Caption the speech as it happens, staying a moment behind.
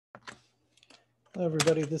Hello,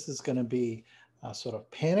 everybody. This is going to be sort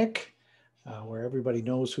of panic, where everybody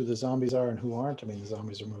knows who the zombies are and who aren't. I mean, the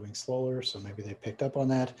zombies are moving slower, so maybe they picked up on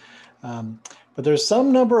that. Um, but there's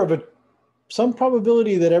some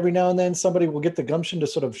probability that every now and then somebody will get the gumption to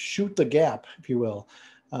sort of shoot the gap, if you will.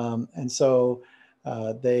 And so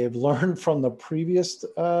they've learned from the previous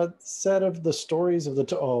set of the stories of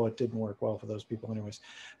oh, it didn't work well for those people anyways.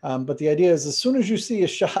 But the idea is as soon as you see a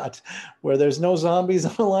shot where there's no zombies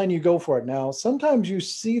on the line, you go for it. Now, sometimes you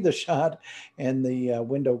see the shot and the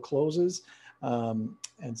window closes.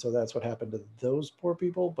 And so that's what happened to those poor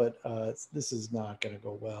people. But this is not going to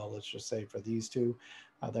go well. Let's just say for these two,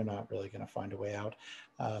 they're not really going to find a way out.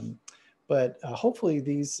 Um, but hopefully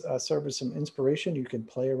these serve as some inspiration. You can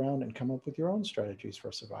play around and come up with your own strategies for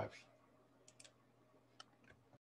surviving.